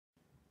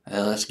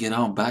Let's get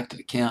on back to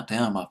the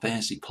countdown. My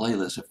fantasy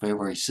playlist of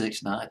February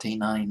 6,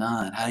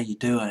 1999. How you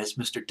doing? It's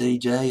Mr.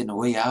 DJ in the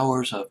wee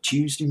hours of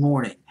Tuesday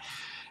morning.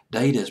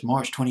 Date is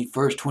March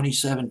 21st,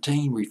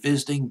 2017.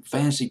 Revisiting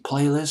fantasy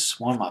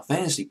playlists. One of my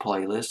fantasy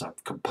playlists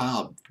I've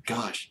compiled,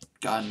 gosh,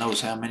 God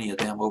knows how many of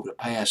them over the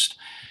past.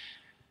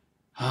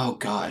 Oh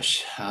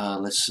gosh,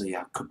 let's see.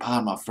 I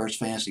compiled my first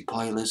fantasy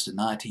playlist in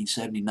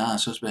 1979,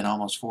 so it's been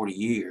almost 40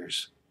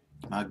 years.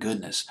 My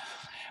goodness.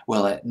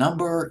 Well, at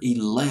number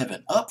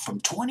 11, up from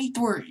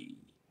 23.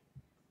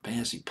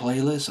 Fantasy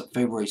playlist of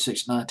February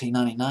 6,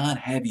 1999.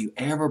 Have You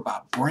Ever by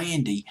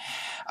Brandy.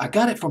 I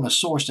got it from a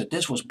source that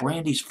this was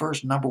Brandy's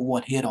first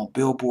 #1 hit on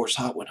Billboard's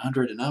Hot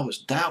 100, and I was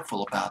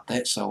doubtful about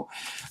that, so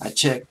I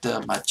checked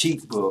my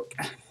cheat book.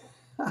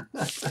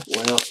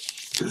 Well,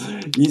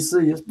 you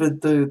see, it's been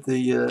through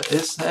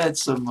it's had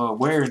some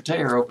wear and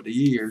tear over the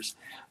years.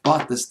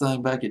 Bought this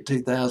thing back in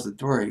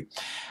 2003.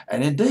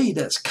 And indeed,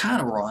 that's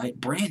kind of right.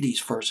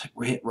 Brandy's first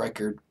hit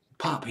record,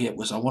 pop hit,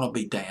 was I Want to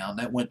Be Down.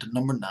 That went to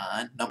number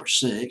 9. Number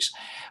 6,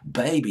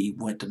 Baby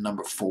went to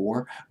number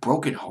 4.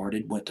 Broken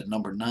Hearted went to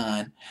number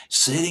 9.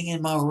 Sitting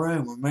in My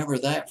Room, remember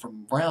that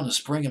from around the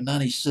spring of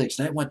 96.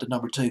 That went to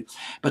number 2.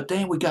 But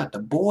then we got The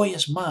Boy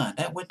Is Mine.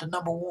 That went to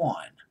number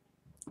 1.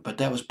 But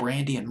that was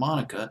Brandy and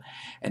Monica.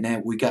 And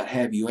then we got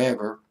Have You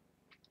Ever,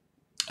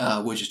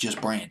 which is just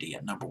Brandy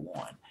at number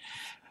 1.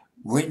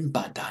 Written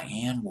by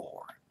Diane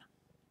Warren.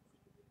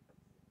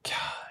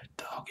 God,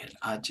 dog it.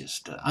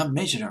 I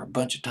mentioned her a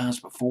bunch of times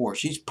before.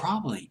 She's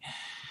probably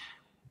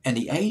in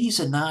the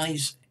 80s and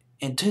 90s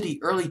into the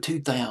early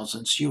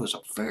 2000s, she was a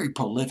very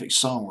prolific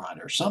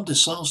songwriter. Some of the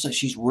songs that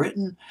she's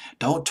written,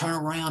 Don't Turn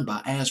Around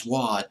by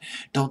Aswad.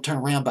 Don't Turn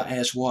Around by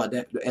Aswad.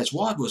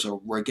 Aswad was a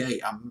reggae,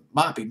 I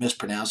might be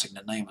mispronouncing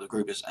the name of the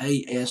group. It's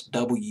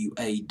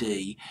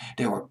ASWAD.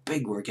 They were a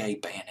big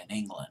reggae band in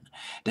England.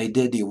 They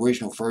did the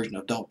original version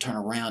of Don't Turn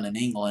Around in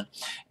England,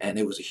 and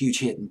it was a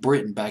huge hit in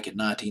Britain back in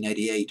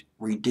 1988.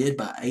 Redid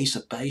by Ace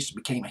of Base,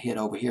 became a hit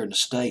over here in the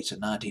States in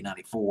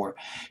 1994.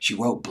 She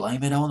wrote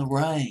Blame It on the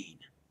Rain.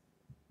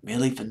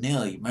 Milli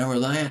Vanilli, remember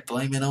that?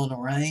 Blame It on the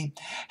Rain.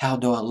 How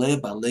Do I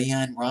Live by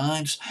Leanne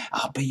Rimes.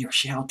 I'll Be Your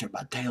Shelter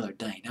by Taylor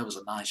Dayne. That was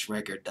a nice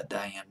record that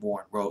Diane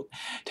Warren wrote.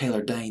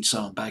 Taylor Dayne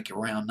song back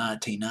around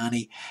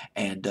 1990.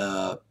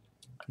 And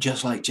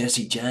Just Like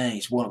Jesse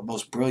James, one of the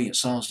most brilliant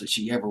songs that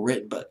she ever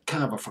written, but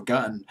kind of a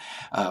forgotten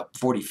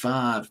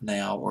 45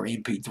 now, or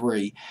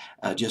MP3,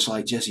 Just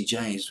Like Jesse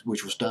James,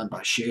 which was done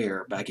by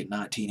Cher back in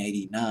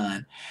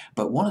 1989.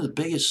 But one of the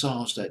biggest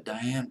songs that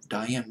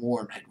Diane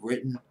Warren had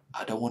written,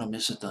 I Don't Want to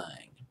Miss a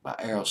Thing, by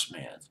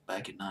Aerosmith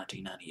back in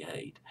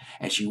 1998.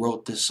 And she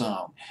wrote this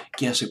song.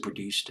 Guess who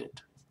produced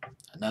it?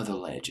 Another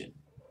legend,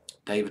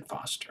 David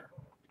Foster,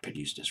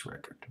 produced this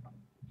record.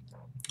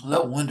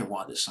 No wonder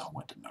why this song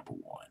went to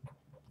 #1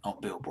 on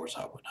Billboard's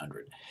Hot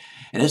 100.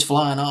 And it's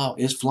flying off.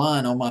 It's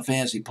flying on my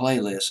fantasy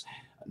playlist.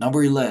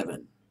 Number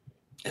 11.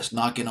 It's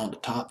knocking on the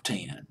top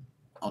 10.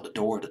 On the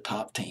door of the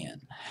top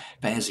 10.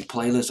 Fantasy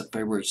playlist of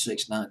February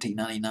 6,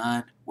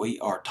 1999. We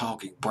are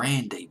talking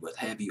Brandy with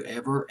Have You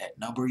Ever at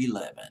number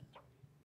 11.